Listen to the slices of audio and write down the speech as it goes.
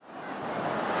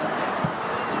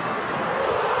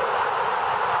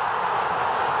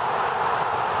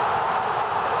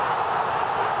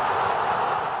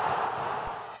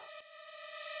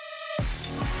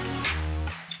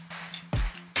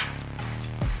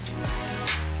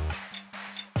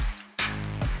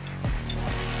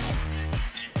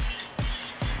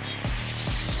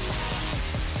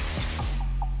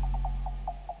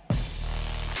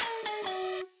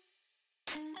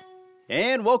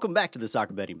And welcome back to the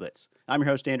Soccer Betting Blitz. I'm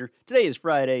your host, Andrew. Today is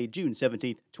Friday, June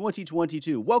 17th,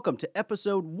 2022. Welcome to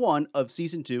episode 1 of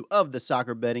season 2 of the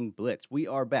Soccer Betting Blitz. We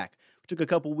are back. We took a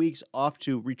couple weeks off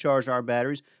to recharge our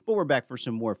batteries, but we're back for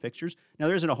some more fixtures. Now,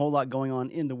 there isn't a whole lot going on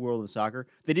in the world of soccer.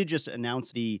 They did just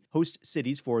announce the host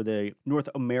cities for the North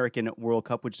American World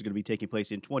Cup, which is going to be taking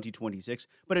place in 2026.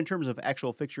 But in terms of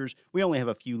actual fixtures, we only have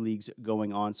a few leagues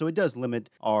going on, so it does limit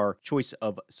our choice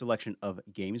of selection of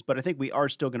games. But I think we are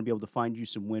still going to be able to find you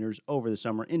some winners over the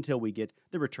summer until we get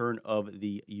the return of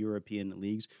the European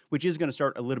leagues, which is going to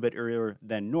start a little bit earlier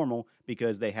than normal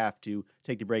because they have to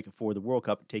take the break for the World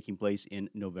Cup taking place in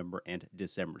November and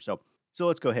December. So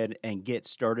let's go ahead and get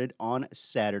started on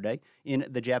Saturday in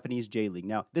the Japanese J-League.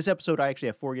 Now, this episode, I actually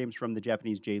have 4 games from the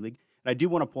Japanese J-League. And I do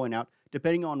want to point out,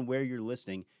 depending on where you're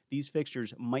listening, these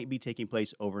fixtures might be taking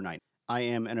place overnight. I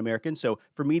am an American, so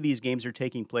for me, these games are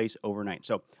taking place overnight.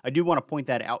 So I do want to point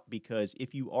that out because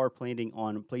if you are planning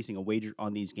on placing a wager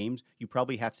on these games, you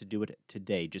probably have to do it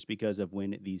today just because of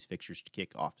when these fixtures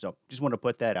kick off. So just want to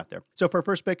put that out there. So for our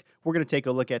first pick, we're going to take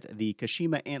a look at the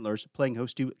Kashima Antlers playing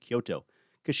host to Kyoto.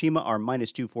 Kashima are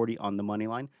minus 240 on the money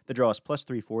line. The draw is plus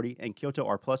 340, and Kyoto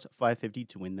are plus 550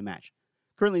 to win the match.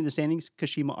 Currently in the standings,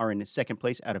 Kashima are in second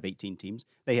place out of 18 teams.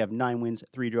 They have 9 wins,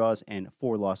 3 draws, and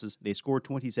 4 losses. They scored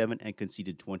 27 and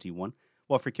conceded 21.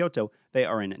 While for Kyoto, they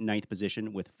are in ninth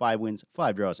position with 5 wins,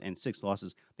 5 draws, and 6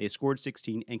 losses. They scored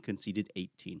 16 and conceded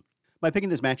 18. My pick in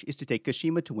this match is to take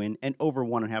Kashima to win and over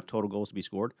 1.5 total goals to be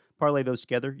scored. Parlay those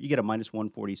together, you get a minus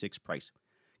 146 price.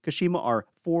 Kashima are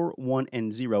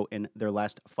 4-1-0 in their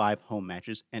last 5 home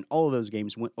matches, and all of those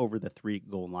games went over the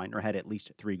 3-goal line or had at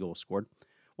least 3 goals scored.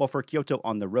 While for Kyoto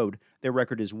on the road, their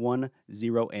record is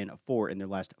 1-0-4 in their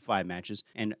last 5 matches,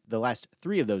 and the last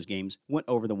 3 of those games went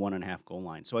over the 1.5 goal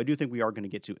line. So I do think we are going to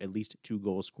get to at least 2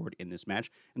 goals scored in this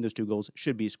match, and those 2 goals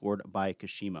should be scored by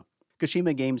Kashima.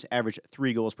 Kashima games average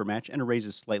 3 goals per match, and it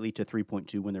raises slightly to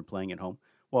 3.2 when they're playing at home.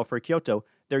 While for Kyoto,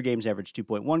 their games average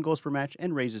 2.1 goals per match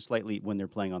and raises slightly when they're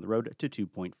playing on the road to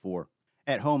 2.4.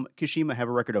 At home, Kashima have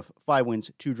a record of 5 wins,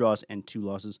 2 draws, and 2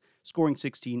 losses, scoring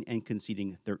 16 and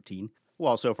conceding 13.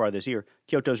 While so far this year,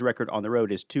 Kyoto's record on the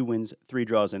road is 2 wins, 3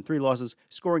 draws, and 3 losses,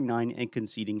 scoring 9 and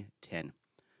conceding 10.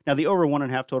 Now, the over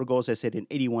 1.5 total goals has hit in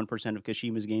 81% of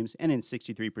Kashima's games and in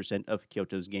 63% of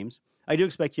Kyoto's games. I do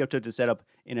expect Kyoto to set up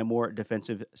in a more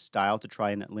defensive style to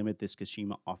try and limit this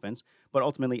Kashima offense, but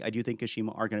ultimately, I do think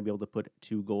Kashima are going to be able to put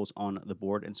 2 goals on the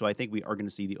board, and so I think we are going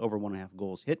to see the over 1.5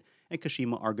 goals hit, and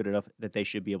Kashima are good enough that they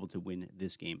should be able to win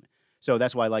this game. So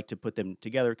that's why I like to put them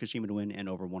together, Kashima to win and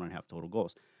over 1.5 total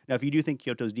goals. Now, if you do think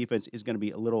Kyoto's defense is going to be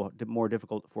a little more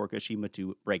difficult for Kashima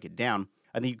to break it down,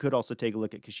 I think you could also take a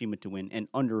look at Kashima to win and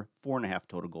under 4.5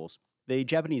 total goals. The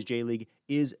Japanese J-League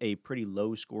is a pretty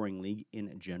low-scoring league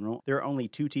in general. There are only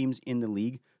 2 teams in the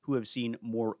league who have seen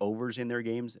more overs in their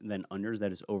games than unders,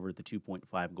 that is over the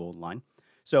 2.5 goal line.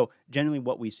 So generally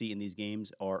what we see in these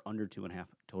games are under 2.5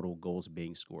 total goals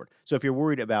being scored. So if you're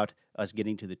worried about us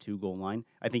getting to the 2-goal line,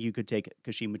 I think you could take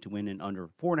Kashima to win in under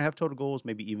 4.5 total goals,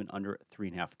 maybe even under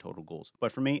 3.5 total goals.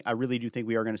 But for me, I really do think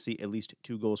we are going to see at least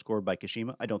 2 goals scored by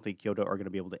Kashima. I don't think Kyoto are going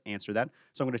to be able to answer that.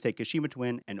 So I'm going to take Kashima to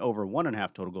win and over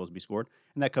 1.5 total goals be scored,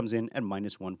 and that comes in at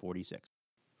minus 146.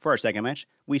 For our second match,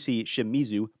 we see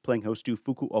Shimizu playing host to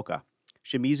Fukuoka.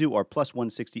 Shimizu are plus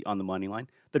 160 on the money line,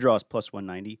 the draw is plus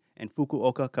 190, and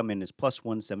Fukuoka come in as plus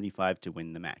 175 to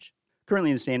win the match.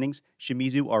 Currently in the standings,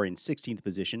 Shimizu are in 16th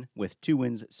position with 2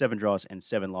 wins, 7 draws, and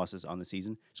 7 losses on the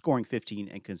season, scoring 15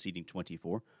 and conceding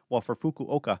 24, while for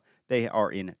Fukuoka, they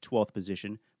are in 12th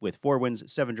position with 4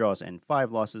 wins, 7 draws, and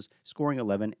 5 losses, scoring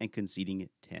 11 and conceding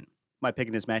 10. My pick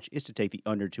in this match is to take the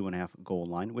under 2.5 goal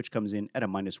line, which comes in at a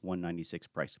minus 196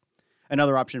 price.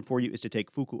 Another option for you is to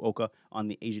take Fukuoka on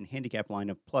the Asian handicap line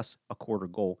of plus a quarter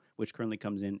goal, which currently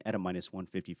comes in at a minus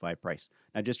 155 price.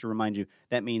 Now, just to remind you,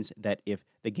 that means that if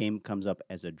the game comes up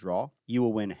as a draw, you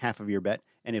will win half of your bet,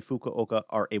 and if Fukuoka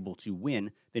are able to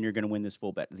win, then you're going to win this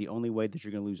full bet. The only way that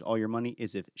you're going to lose all your money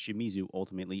is if Shimizu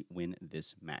ultimately win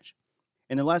this match.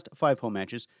 In the last 5 home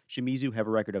matches, Shimizu have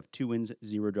a record of 2 wins,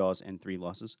 0 draws, and 3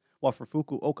 losses, while for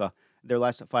Fukuoka, their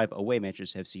last 5 away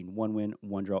matches have seen 1 win,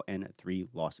 1 draw, and 3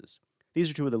 losses. These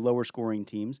are 2 of the lower scoring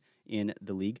teams in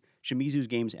the league. Shimizu's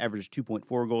games average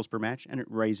 2.4 goals per match, and it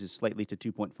raises slightly to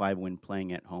 2.5 when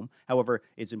playing at home. However,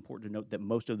 it's important to note that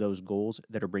most of those goals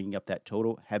that are bringing up that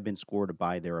total have been scored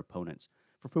by their opponents.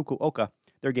 For Fukuoka,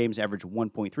 their games average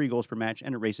 1.3 goals per match,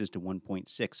 and it races to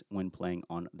 1.6 when playing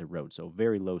on the road, so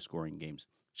very low scoring games.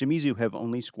 Shimizu have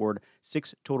only scored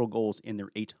 6 total goals in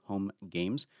their 8 home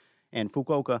games, and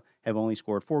Fukuoka have only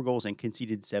scored 4 goals and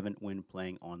conceded 7 when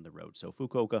playing on the road. So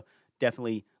Fukuoka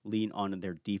definitely lean on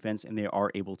their defense, and they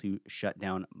are able to shut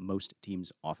down most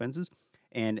teams' offenses.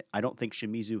 And I don't think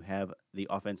Shimizu have the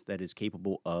offense that is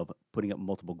capable of putting up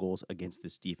multiple goals against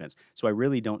this defense. So I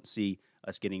really don't see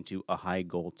us getting to a high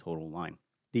goal total line.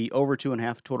 The over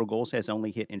 2.5 total goals has only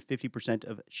hit in 50%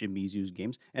 of Shimizu's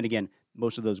games. And again,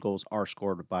 most of those goals are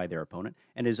scored by their opponent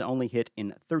and is only hit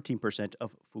in 13%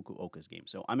 of Fukuoka's games.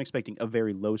 So I'm expecting a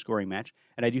very low scoring match.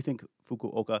 And I do think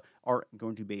Fukuoka are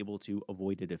going to be able to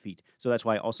avoid a defeat. So that's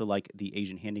why I also like the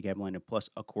Asian handicap line of plus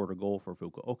a quarter goal for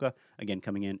Fukuoka. Again,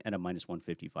 coming in at a minus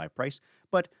 155 price.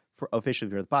 But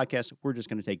officially for the podcast, we're just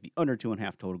going to take the under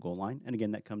 2.5 total goal line. And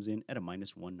again, that comes in at a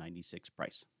minus 196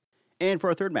 price. And for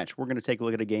our third match, we're going to take a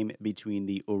look at a game between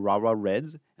the Urawa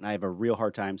Reds, and I have a real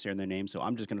hard time saying their name, so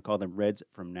I'm just going to call them Reds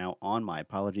from now on. My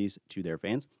apologies to their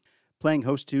fans. Playing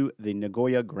host to the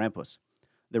Nagoya Grampus.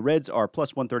 The Reds are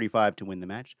plus 135 to win the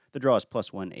match. The draw is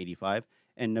plus 185,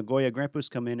 and Nagoya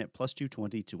Grampus come in at plus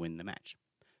 220 to win the match.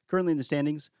 Currently in the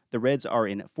standings, the Reds are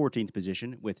in 14th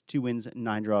position with 2 wins,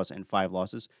 9 draws, and 5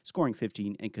 losses, scoring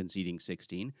 15 and conceding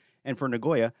 16. And for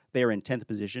Nagoya, they are in 10th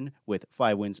position with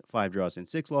 5 wins, 5 draws, and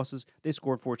 6 losses. They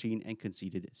scored 14 and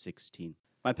conceded 16.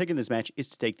 My pick in this match is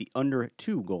to take the under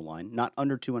 2 goal line, not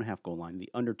under 2.5 goal line, the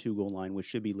under 2 goal line, which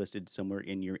should be listed somewhere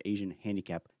in your Asian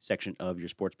handicap section of your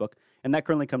sportsbook. And that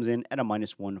currently comes in at a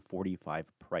minus 145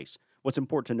 price. What's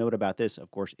important to note about this, of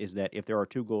course, is that if there are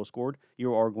 2 goals scored,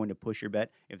 you are going to push your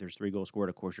bet. If there's 3 goals scored,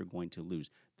 of course, you're going to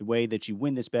lose. The way that you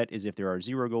win this bet is if there are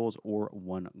 0 goals or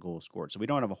 1 goal scored. So we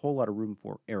don't have a whole lot of room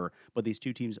for error, but these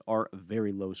two teams are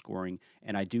very low scoring,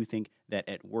 and I do think that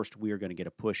at worst we are going to get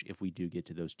a push if we do get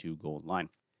to those 2 goal line.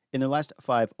 In their last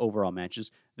 5 overall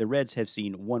matches, the Reds have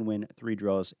seen 1 win, 3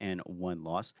 draws, and 1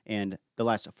 loss, and the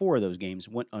last 4 of those games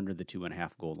went under the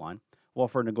 2.5 goal line. While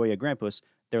for Nagoya Grampus,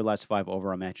 their last 5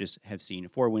 overall matches have seen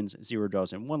 4 wins, 0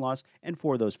 draws, and 1 loss, and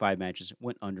 4 of those 5 matches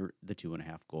went under the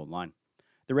 2.5 goal line.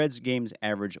 The Reds' games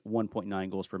average 1.9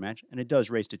 goals per match, and it does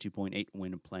race to 2.8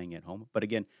 when playing at home, but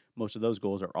again, most of those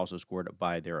goals are also scored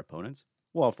by their opponents.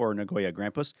 While for Nagoya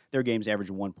Grampus, their games average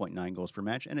 1.9 goals per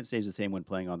match, and it stays the same when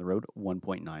playing on the road,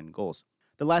 1.9 goals.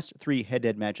 The last 3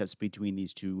 head-to-head matchups between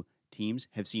these two teams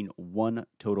have seen 1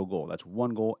 total goal. That's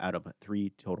 1 goal out of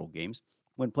 3 total games.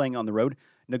 When playing on the road,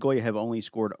 Nagoya have only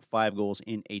scored 5 goals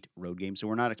in 8 road games, so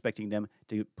we're not expecting them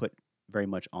to put very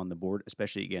much on the board,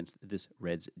 especially against this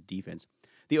Reds defense.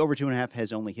 The over 2.5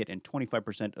 has only hit in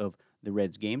 25% of the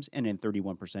Reds games and in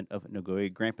 31% of Nagoya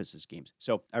Grampus's games.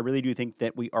 So I really do think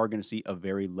that we are going to see a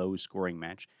very low scoring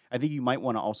match. I think you might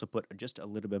want to also put just a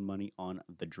little bit of money on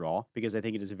the draw, because I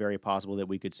think it is very possible that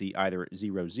we could see either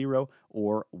 0-0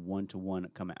 or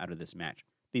 1-1 come out of this match.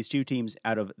 These two teams,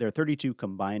 out of their 32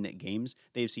 combined games,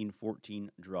 they've seen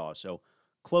 14 draws. So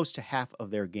close to half of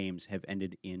their games have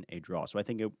ended in a draw. So I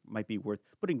think it might be worth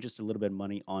putting just a little bit of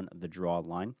money on the draw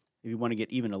line. If you want to get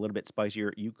even a little bit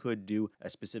spicier, you could do a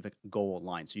specific goal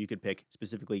line. So you could pick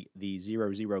specifically the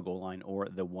 0-0 goal line or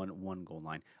the 1-1 goal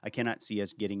line. I cannot see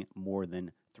us getting more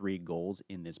than 3 goals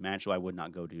in this match, so I would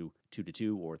not go to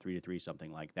 2-2 or 3-3,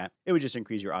 something like that. It would just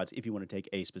increase your odds if you want to take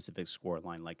a specific score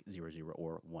line like 0-0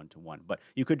 or 1-1. But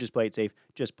you could just play it safe,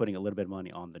 just putting a little bit of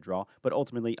money on the draw. But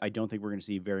ultimately, I don't think we're going to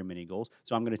see very many goals.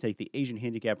 So I'm going to take the Asian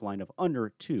handicap line of under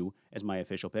 2 as my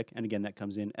official pick. And again, that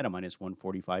comes in at a minus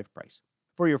 145 price.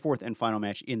 For your 4th and final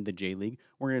match in the J-League,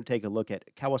 we're going to take a look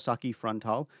at Kawasaki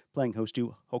Frontale playing host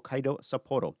to Hokkaido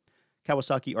Sapporo.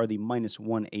 Kawasaki are the minus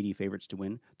 180 favorites to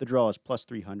win. The draw is plus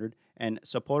 300, and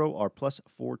Sapporo are plus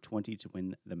 420 to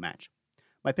win the match.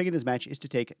 My pick in this match is to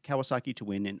take Kawasaki to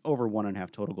win and over 1.5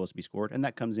 total goals to be scored, and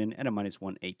that comes in at a minus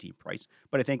 118 price.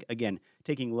 But I think, again,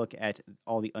 taking a look at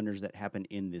all the unders that happen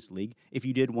in this league, if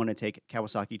you did want to take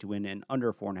Kawasaki to win and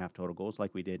under 4.5 total goals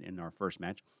like we did in our first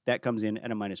match, that comes in at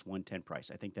a minus 110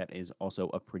 price. I think that is also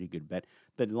a pretty good bet.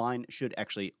 The line should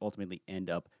actually ultimately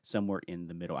end up somewhere in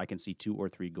the middle. I can see 2 or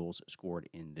 3 goals scored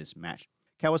in this match.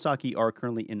 Kawasaki are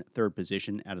currently in 3rd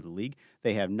position out of the league.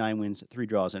 They have 9 wins, 3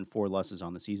 draws, and 4 losses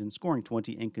on the season, scoring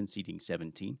 20 and conceding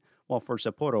 17. While for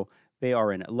Sapporo, they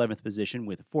are in 11th position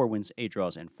with 4 wins, 8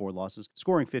 draws, and 4 losses,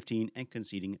 scoring 15 and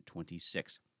conceding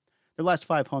 26. Their last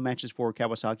 5 home matches for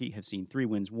Kawasaki have seen 3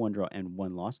 wins, 1 draw, and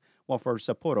 1 loss, while for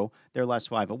Sapporo, their last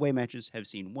 5 away matches have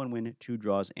seen 1 win, 2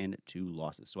 draws, and 2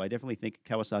 losses. So I definitely think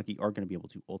Kawasaki are going to be able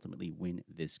to ultimately win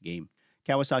this game.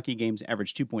 Kawasaki games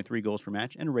average 2.3 goals per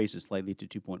match and raises slightly to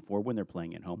 2.4 when they're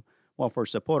playing at home, while for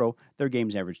Sapporo, their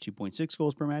games average 2.6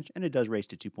 goals per match and it does race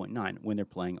to 2.9 when they're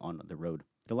playing on the road.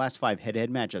 The last 5 head-to-head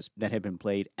matchups that have been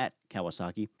played at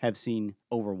Kawasaki have seen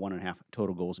over 1.5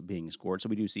 total goals being scored. So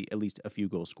we do see at least a few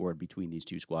goals scored between these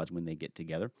two squads when they get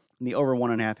together. And the over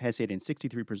 1.5 has hit in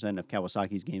 63% of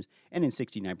Kawasaki's games and in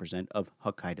 69% of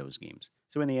Hokkaido's games.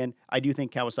 So in the end, I do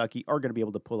think Kawasaki are going to be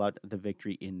able to pull out the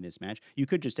victory in this match. You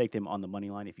could just take them on the money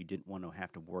line if you didn't want to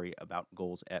have to worry about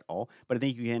goals at all. But I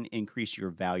think you can increase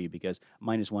your value because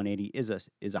minus 180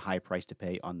 is a high price to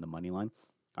pay on the money line.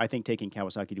 I think taking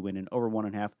Kawasaki to win in over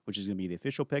 1.5, which is going to be the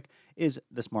official pick, is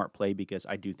the smart play because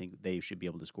I do think they should be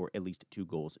able to score at least 2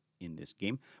 goals in this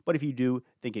game. But if you do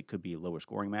think it could be a lower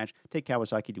scoring match, take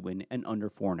Kawasaki to win and under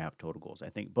 4.5 total goals. I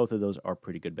think both of those are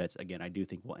pretty good bets. Again, I do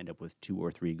think we'll end up with 2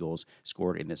 or 3 goals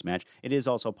scored in this match. It is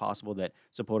also possible that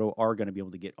Sapporo are going to be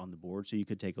able to get on the board, so you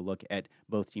could take a look at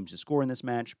both teams to score in this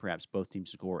match, perhaps both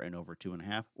teams to score and over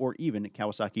 2.5, or even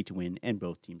Kawasaki to win and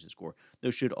both teams to score.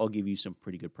 Those should all give you some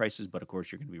pretty good prices, but of course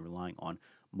you're going to be relying on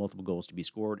multiple goals to be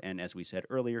scored. And as we said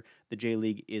earlier, the J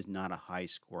League is not a high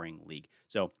scoring league.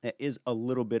 So that is a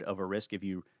little bit of a risk if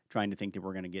you're trying to think that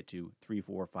we're going to get to 3,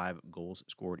 4, 5 goals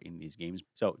scored in these games.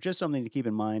 So just something to keep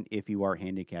in mind if you are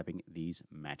handicapping these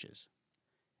matches.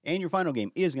 And your final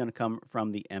game is going to come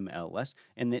from the MLS,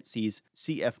 and that sees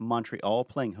CF Montreal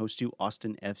playing host to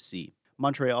Austin FC.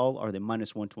 Montreal are the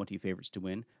minus 120 favorites to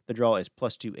win. The draw is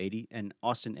plus 280, and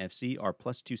Austin FC are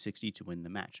plus 260 to win the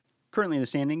match. Currently in the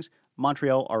standings,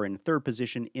 Montreal are in 3rd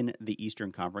position in the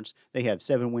Eastern Conference. They have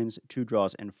 7 wins, 2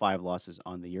 draws, and 5 losses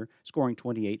on the year, scoring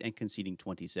 28 and conceding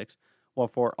 26. While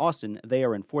for Austin, they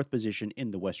are in 4th position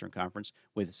in the Western Conference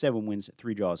with 7 wins,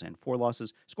 3 draws, and 4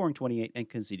 losses, scoring 28 and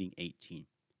conceding 18.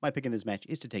 My pick in this match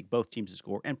is to take both teams to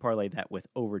score and parlay that with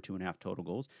over 2.5 total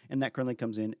goals, and that currently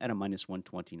comes in at a minus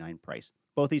 129 price.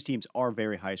 Both these teams are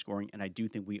very high scoring, and I do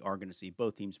think we are going to see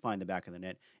both teams find the back of the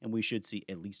net, and we should see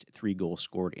at least 3 goals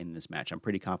scored in this match. I'm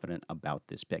pretty confident about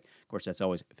this pick. Of course, that's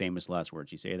always famous last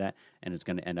words. You say that, and it's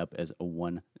going to end up as a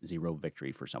 1-0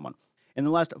 victory for someone. In the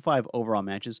last 5 overall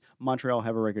matches, Montreal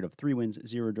have a record of 3 wins,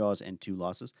 0 draws, and 2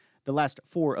 losses. The last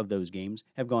 4 of those games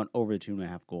have gone over the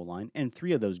 2.5 goal line, and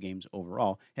 3 of those games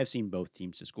overall have seen both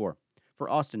teams to score. For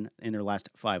Austin, in their last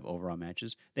 5 overall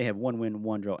matches, they have 1 win,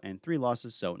 1 draw, and 3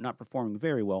 losses, so not performing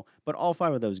very well, but all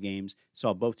 5 of those games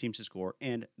saw both teams to score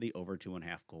and the over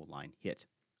 2.5 goal line hit.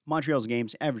 Montreal's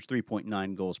games average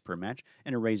 3.9 goals per match,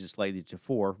 and it raises slightly to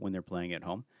 4 when they're playing at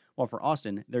home. While for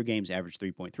Austin, their games average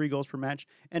 3.3 goals per match,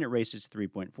 and it raises to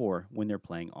 3.4 when they're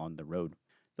playing on the road.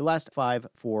 The last 5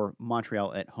 for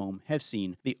Montreal at home have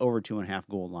seen the over 2.5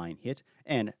 goal line hit,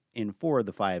 and in 4 of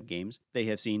the 5 games, they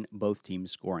have seen both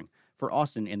teams scoring. For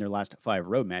Austin, in their last 5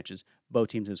 road matches, both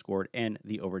teams have scored, and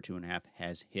the over 2.5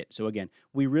 has hit. So again,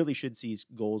 we really should see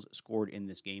goals scored in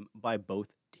this game by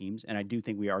both teams, and I do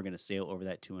think we are going to sail over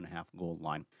that 2.5 goal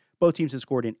line. Both teams have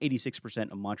scored in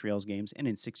 86% of Montreal's games and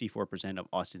in 64% of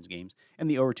Austin's games, and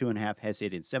the over 2.5 has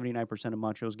hit in 79% of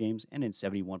Montreal's games and in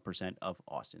 71% of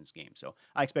Austin's games. So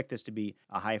I expect this to be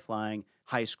a high-flying,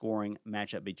 high-scoring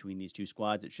matchup between these two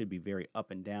squads. It should be very up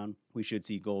and down. We should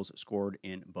see goals scored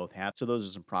in both halves. So those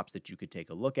are some props that you could take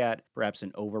a look at. Perhaps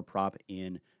an over prop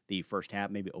in the first half,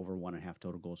 maybe over 1.5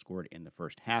 total goals scored in the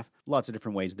first half. Lots of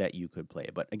different ways that you could play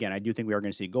it. But again, I do think we are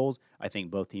going to see goals. I think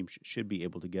both teams should be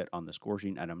able to get on the score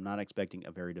sheet, and I'm not expecting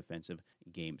a very defensive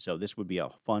game. So this would be a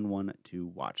fun one to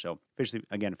watch. So officially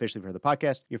for the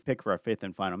podcast, your pick for our 5th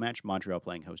and final match, Montreal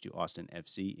playing host to Austin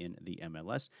FC in the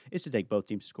MLS, is to take both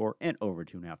teams to score and over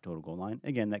 2.5 total goal line.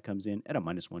 Again, that comes in at a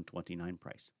minus 129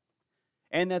 price.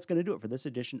 And that's going to do it for this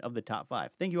edition of the Top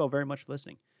 5. Thank you all very much for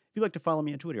listening. If you'd like to follow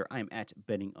me on Twitter, I am at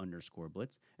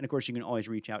betting_blitz. And of course, you can always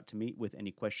reach out to me with any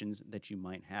questions that you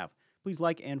might have. Please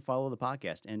like and follow the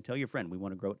podcast and tell your friend. We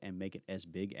want to grow it and make it as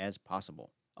big as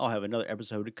possible. I'll have another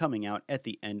episode coming out at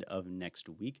the end of next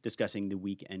week discussing the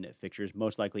weekend fixtures,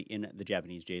 most likely in the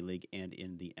Japanese J League and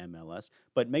in the MLS.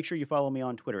 But make sure you follow me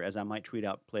on Twitter as I might tweet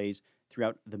out plays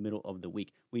throughout the middle of the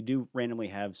week. We do randomly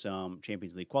have some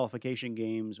Champions League qualification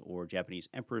games or Japanese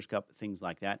Emperor's Cup, things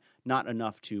like that. Not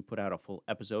enough to put out a full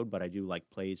episode, but I do like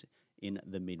plays in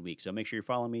the midweek. So make sure you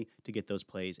follow me to get those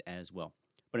plays as well.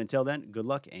 But until then, good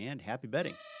luck and happy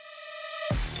betting.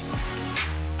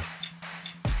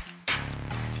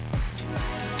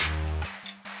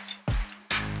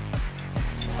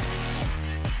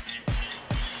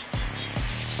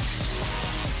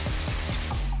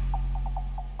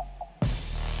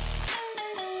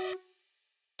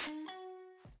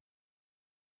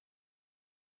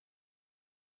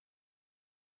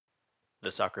 The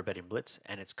Soccer Betting Blitz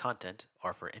and its content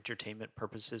are for entertainment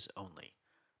purposes only.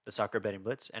 The Soccer Betting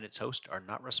Blitz and its host are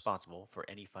not responsible for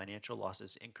any financial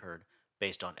losses incurred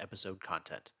based on episode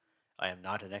content. I am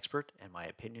not an expert, and my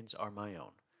opinions are my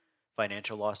own.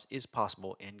 Financial loss is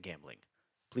possible in gambling.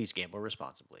 Please gamble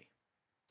responsibly.